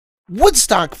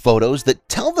Woodstock photos that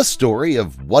tell the story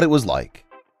of what it was like.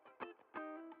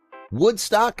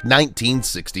 Woodstock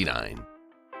 1969.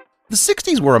 The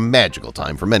 60s were a magical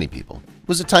time for many people. It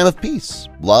was a time of peace,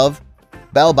 love,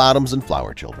 bell-bottoms, and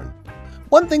flower children.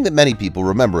 One thing that many people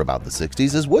remember about the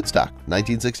 60s is Woodstock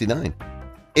 1969.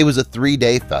 It was a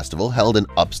 3-day festival held in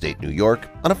upstate New York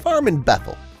on a farm in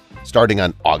Bethel, starting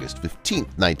on August 15,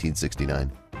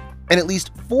 1969. And at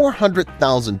least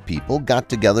 400,000 people got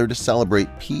together to celebrate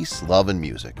peace, love, and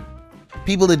music.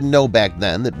 People didn't know back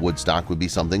then that Woodstock would be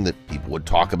something that people would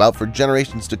talk about for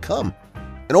generations to come.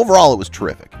 And overall, it was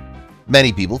terrific.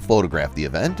 Many people photographed the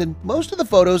event, and most of the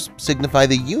photos signify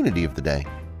the unity of the day.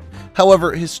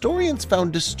 However, historians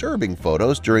found disturbing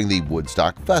photos during the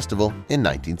Woodstock Festival in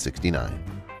 1969.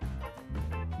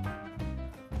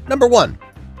 Number 1.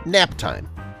 Nap time.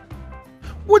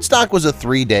 Woodstock was a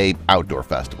 3-day outdoor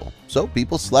festival, so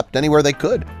people slept anywhere they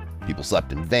could. People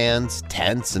slept in vans,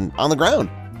 tents, and on the ground.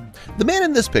 The man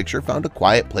in this picture found a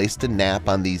quiet place to nap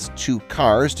on these 2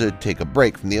 cars to take a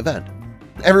break from the event.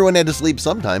 Everyone had to sleep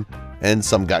sometime, and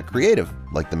some got creative,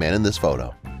 like the man in this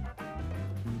photo.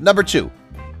 Number 2.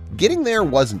 Getting there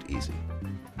wasn't easy.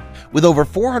 With over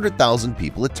 400,000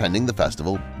 people attending the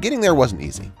festival, getting there wasn't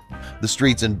easy. The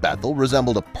streets in Bethel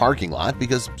resembled a parking lot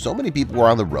because so many people were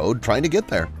on the road trying to get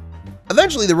there.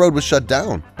 Eventually, the road was shut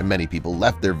down, and many people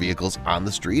left their vehicles on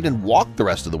the street and walked the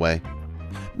rest of the way.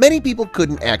 Many people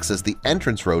couldn't access the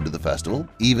entrance road to the festival,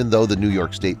 even though the New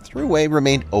York State Thruway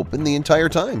remained open the entire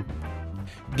time.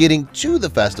 Getting to the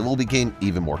festival became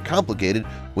even more complicated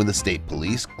when the state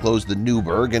police closed the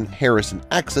Newburgh and Harrison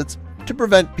exits to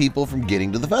prevent people from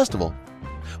getting to the festival.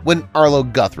 When Arlo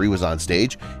Guthrie was on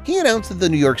stage, he announced that the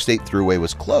New York State Thruway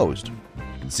was closed.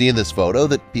 You can see in this photo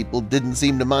that people didn't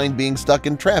seem to mind being stuck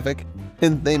in traffic,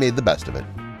 and they made the best of it.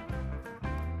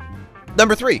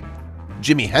 Number 3.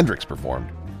 Jimi Hendrix performed.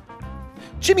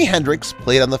 Jimi Hendrix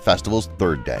played on the festival's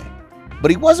 3rd day,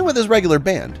 but he wasn't with his regular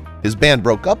band. His band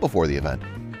broke up before the event,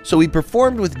 so he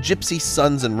performed with Gypsy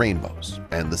Suns and Rainbows,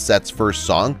 and the set's first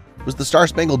song was the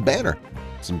Star-Spangled Banner.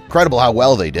 It's incredible how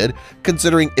well they did,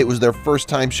 considering it was their first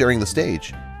time sharing the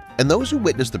stage, and those who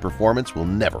witnessed the performance will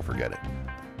never forget it.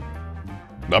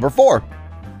 Number 4.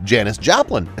 Janis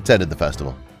Joplin attended the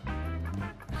festival.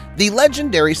 The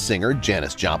legendary singer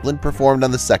Janis Joplin performed on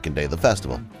the 2nd day of the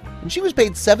festival, and she was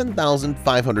paid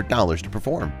 $7,500 to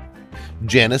perform.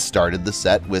 Janis started the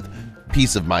set with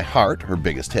Piece of My Heart, her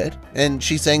biggest hit, and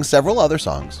she sang several other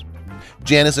songs.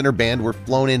 Janis and her band were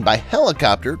flown in by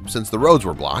helicopter since the roads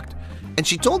were blocked, and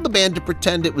she told the band to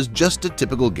pretend it was just a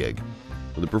typical gig.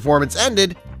 When the performance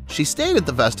ended, she stayed at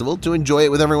the festival to enjoy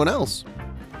it with everyone else.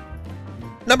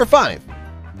 Number 5.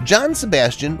 John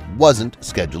Sebastian wasn't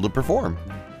scheduled to perform.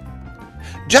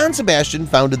 John Sebastian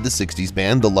founded the 60s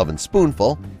band The Lovin'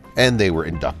 Spoonful, and they were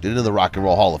inducted into the Rock and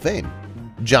Roll Hall of Fame.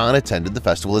 John attended the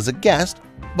festival as a guest,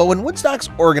 but when Woodstock's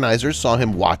organizers saw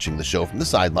him watching the show from the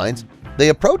sidelines, they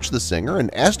approached the singer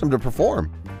and asked him to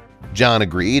perform. John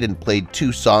agreed and played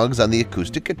 2 songs on the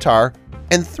acoustic guitar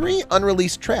and 3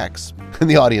 unreleased tracks, and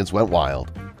the audience went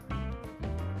wild.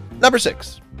 Number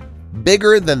 6.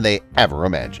 Bigger than they ever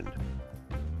imagined.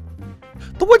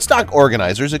 The Woodstock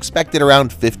organizers expected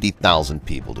around 50,000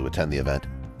 people to attend the event.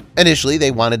 Initially,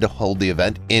 they wanted to hold the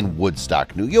event in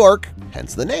Woodstock, New York,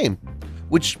 hence the name,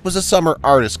 which was a summer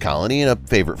artist colony and a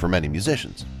favorite for many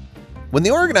musicians. When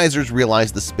the organizers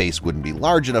realized the space wouldn't be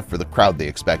large enough for the crowd they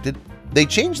expected, they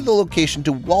changed the location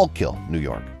to Wallkill, New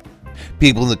York.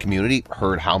 People in the community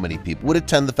heard how many people would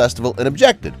attend the festival and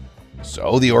objected,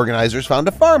 so the organizers found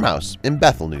a farmhouse in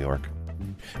Bethel, New York.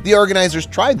 The organizers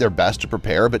tried their best to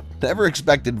prepare, but never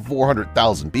expected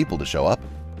 400,000 people to show up.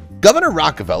 Governor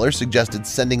Rockefeller suggested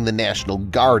sending the National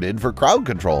Guard in for crowd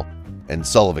control, and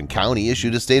Sullivan County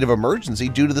issued a state of emergency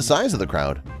due to the size of the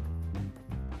crowd.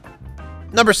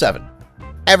 Number 7.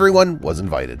 Everyone was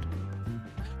invited.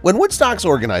 When Woodstock's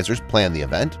organizers planned the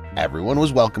event, everyone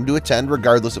was welcome to attend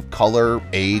regardless of color,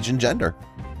 age, and gender.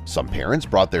 Some parents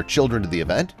brought their children to the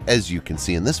event, as you can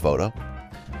see in this photo.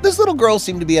 This little girl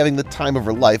seemed to be having the time of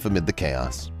her life amid the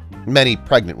chaos. Many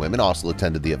pregnant women also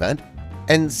attended the event,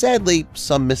 and sadly,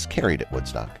 some miscarried at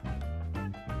Woodstock.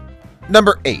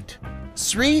 Number 8.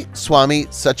 Sri Swami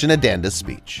Satchidananda's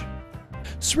speech.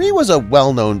 Sri was a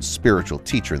well-known spiritual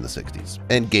teacher in the 60s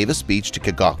and gave a speech to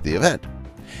kick off the event.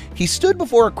 He stood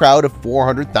before a crowd of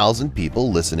 400,000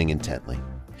 people listening intently.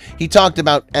 He talked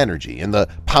about energy and the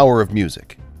power of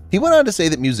music. He went on to say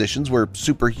that musicians were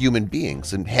superhuman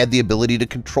beings and had the ability to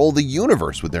control the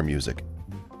universe with their music.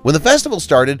 When the festival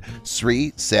started,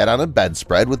 Sri sat on a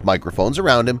bedspread with microphones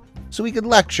around him so he could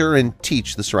lecture and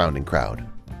teach the surrounding crowd.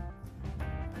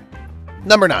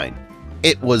 Number 9.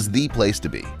 It was the place to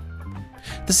be.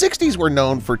 The 60s were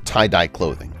known for tie-dye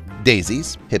clothing,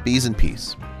 daisies, hippies, and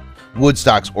peace.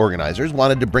 Woodstock's organizers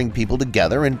wanted to bring people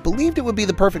together and believed it would be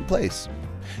the perfect place.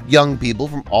 Young people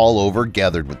from all over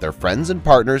gathered with their friends and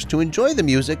partners to enjoy the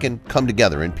music and come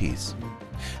together in peace.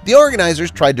 The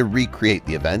organizers tried to recreate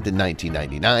the event in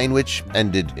 1999, which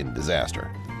ended in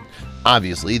disaster.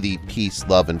 Obviously, the peace,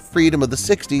 love, and freedom of the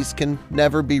 60s can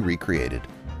never be recreated.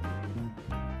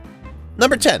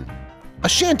 Number 10. A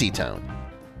shanty town.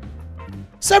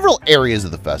 Several areas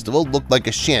of the festival looked like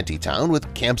a shanty town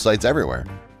with campsites everywhere.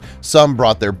 Some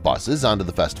brought their buses onto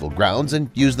the festival grounds and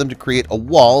used them to create a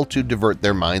wall to divert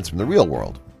their minds from the real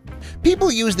world.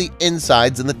 People used the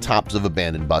insides and the tops of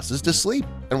abandoned buses to sleep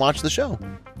and watch the show.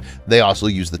 They also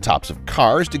used the tops of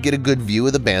cars to get a good view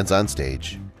of the bands on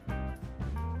stage.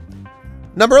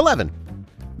 Number 11.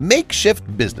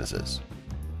 Makeshift businesses.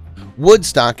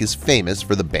 Woodstock is famous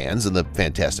for the bands and the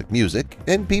fantastic music,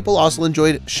 and people also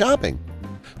enjoyed shopping.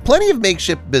 Plenty of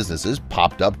makeshift businesses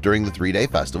popped up during the 3-day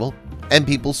festival, and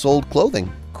people sold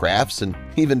clothing, crafts, and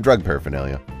even drug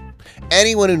paraphernalia.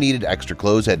 Anyone who needed extra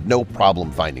clothes had no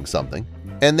problem finding something,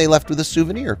 and they left with a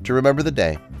souvenir to remember the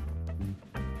day.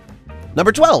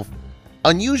 Number 12.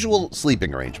 Unusual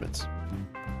sleeping arrangements.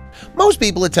 Most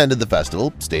people attended the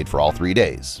festival stayed for all 3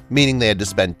 days, meaning they had to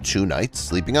spend 2 nights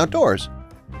sleeping outdoors.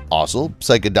 Also,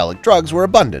 psychedelic drugs were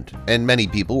abundant, and many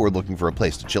people were looking for a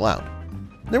place to chill out.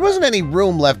 There wasn't any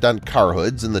room left on car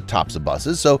hoods and the tops of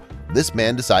buses, so this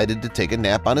man decided to take a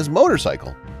nap on his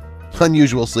motorcycle.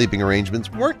 Unusual sleeping arrangements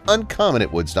weren't uncommon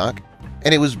at Woodstock,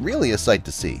 and it was really a sight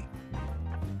to see.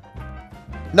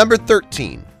 Number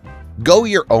 13. Go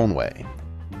your own way.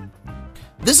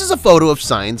 This is a photo of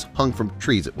signs hung from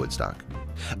trees at Woodstock.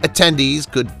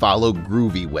 Attendees could follow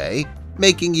Groovy Way,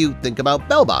 making you think about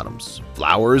bell-bottoms,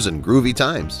 flowers, and groovy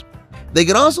times. They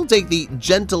could also take the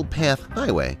Gentle Path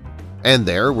Highway, and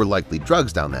there were likely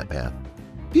drugs down that path.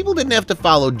 People didn't have to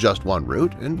follow just one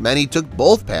route, and many took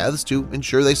both paths to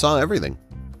ensure they saw everything.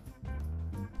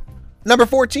 Number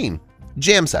 14.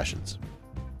 Jam sessions.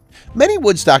 Many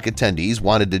Woodstock attendees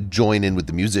wanted to join in with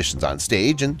the musicians on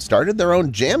stage and started their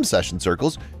own jam session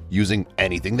circles using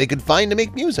anything they could find to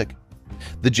make music.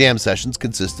 The jam sessions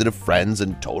consisted of friends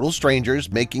and total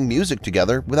strangers making music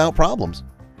together without problems.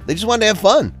 They just wanted to have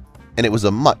fun, and it was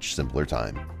a much simpler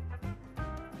time.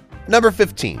 Number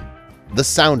 15. The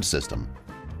sound system.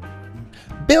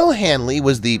 Bill Hanley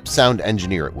was the sound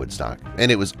engineer at Woodstock,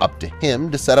 and it was up to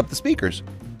him to set up the speakers.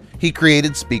 He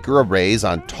created speaker arrays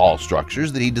on tall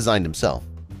structures that he designed himself.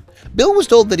 Bill was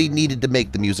told that he needed to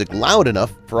make the music loud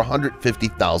enough for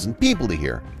 150,000 people to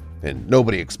hear, and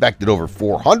nobody expected over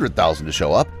 400,000 to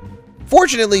show up.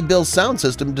 Fortunately, Bill's sound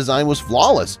system design was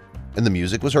flawless, and the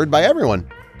music was heard by everyone,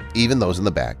 even those in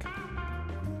the back.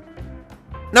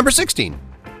 Number 16.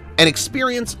 An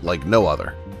experience like no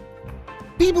other.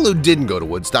 People who didn't go to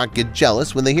Woodstock get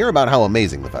jealous when they hear about how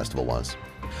amazing the festival was.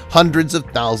 Hundreds of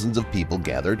thousands of people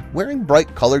gathered, wearing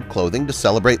bright-colored clothing to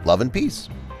celebrate love and peace.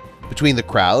 Between the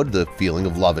crowd, the feeling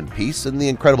of love and peace, and the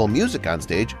incredible music on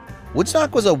stage,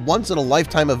 Woodstock was a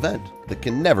once-in-a-lifetime event that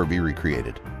can never be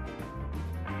recreated.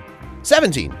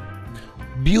 17.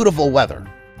 Beautiful weather.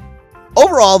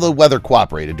 Overall, the weather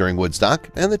cooperated during Woodstock,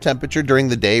 and the temperature during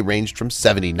the day ranged from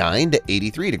 79 to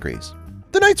 83 degrees.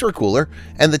 The nights were cooler,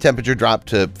 and the temperature dropped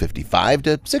to 55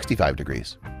 to 65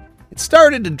 degrees. It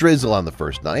started to drizzle on the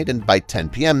first night, and by 10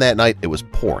 p.m. that night, it was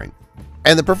pouring.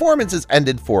 And the performances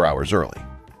ended 4 hours early.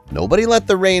 Nobody let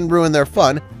the rain ruin their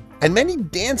fun, and many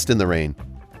danced in the rain.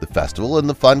 The festival and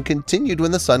the fun continued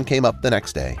when the sun came up the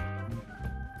next day.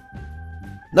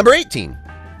 Number 18.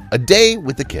 A day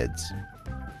with the kids.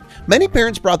 Many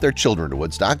parents brought their children to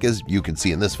Woodstock, as you can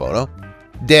see in this photo.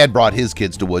 Dad brought his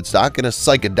kids to Woodstock in a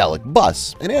psychedelic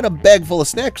bus and had a bag full of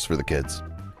snacks for the kids.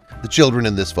 The children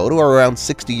in this photo are around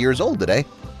 60 years old today,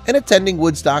 and attending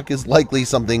Woodstock is likely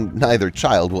something neither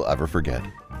child will ever forget.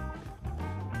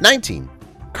 19.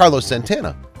 Carlos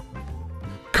Santana.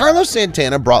 Carlos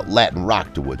Santana brought Latin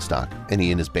rock to Woodstock, and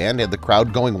he and his band had the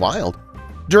crowd going wild.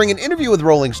 During an interview with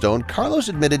Rolling Stone, Carlos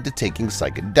admitted to taking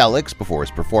psychedelics before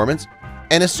his performance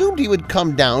and assumed he would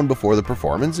come down before the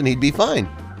performance and he'd be fine.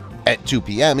 At 2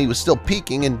 p.m., he was still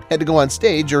peaking and had to go on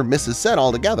stage or miss his set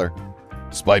altogether.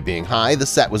 Despite being high, the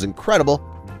set was incredible,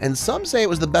 and some say it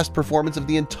was the best performance of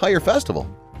the entire festival.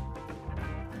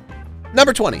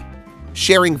 Number 20.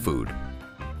 Sharing food.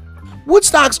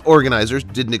 Woodstock's organizers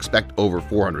didn't expect over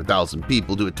 400,000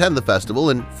 people to attend the festival,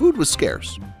 and food was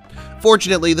scarce.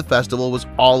 Fortunately, the festival was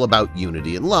all about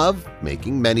unity and love,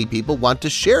 making many people want to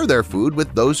share their food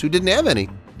with those who didn't have any.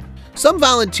 Some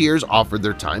volunteers offered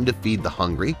their time to feed the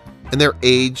hungry, and their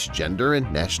age, gender,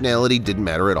 and nationality didn't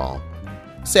matter at all.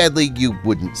 Sadly, you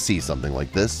wouldn't see something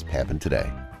like this happen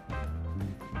today.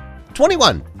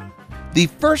 21. The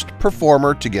first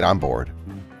performer to get on board.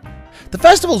 The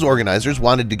festival's organizers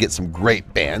wanted to get some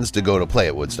great bands to go to play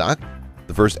at Woodstock.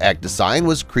 The first act to sign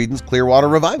was Creedence Clearwater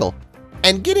Revival,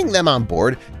 and getting them on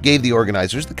board gave the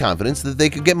organizers the confidence that they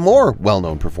could get more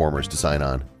well-known performers to sign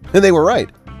on. And they were right.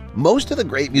 Most of the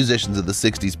great musicians of the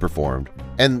 60s performed,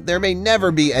 and there may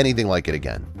never be anything like it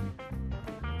again.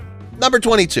 Number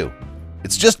 22.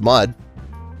 It's just mud.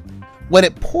 When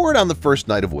it poured on the first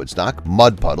night of Woodstock,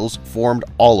 mud puddles formed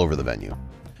all over the venue.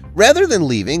 Rather than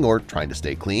leaving or trying to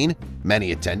stay clean,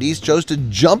 many attendees chose to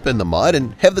jump in the mud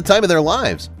and have the time of their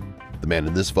lives. The man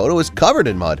in this photo is covered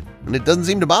in mud, and it doesn't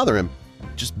seem to bother him.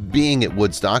 Just being at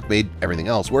Woodstock made everything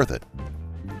else worth it.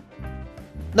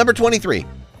 Number 23.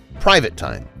 Private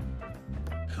time.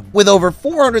 With over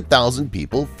 400,000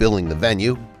 people filling the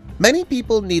venue, many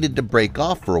people needed to break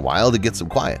off for a while to get some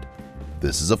quiet.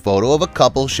 This is a photo of a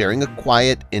couple sharing a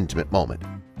quiet, intimate moment.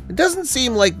 It doesn't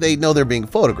seem like they know they're being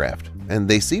photographed, and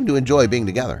they seem to enjoy being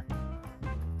together.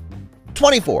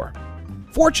 24.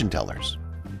 Fortune tellers.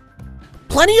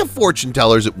 Plenty of fortune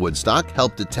tellers at Woodstock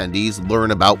helped attendees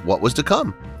learn about what was to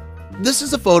come. This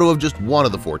is a photo of just one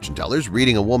of the fortune tellers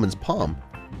reading a woman's palm.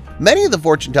 Many of the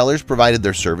fortune tellers provided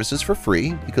their services for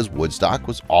free because Woodstock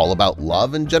was all about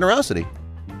love and generosity.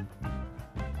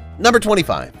 Number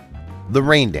 25. The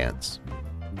rain dance.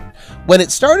 When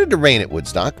it started to rain at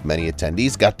Woodstock, many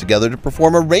attendees got together to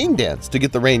perform a rain dance to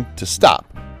get the rain to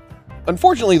stop.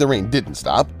 Unfortunately, the rain didn't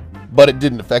stop, but it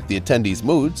didn't affect the attendees'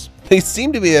 moods. They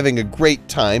seemed to be having a great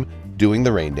time doing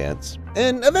the rain dance,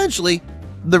 and eventually,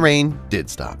 the rain did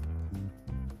stop.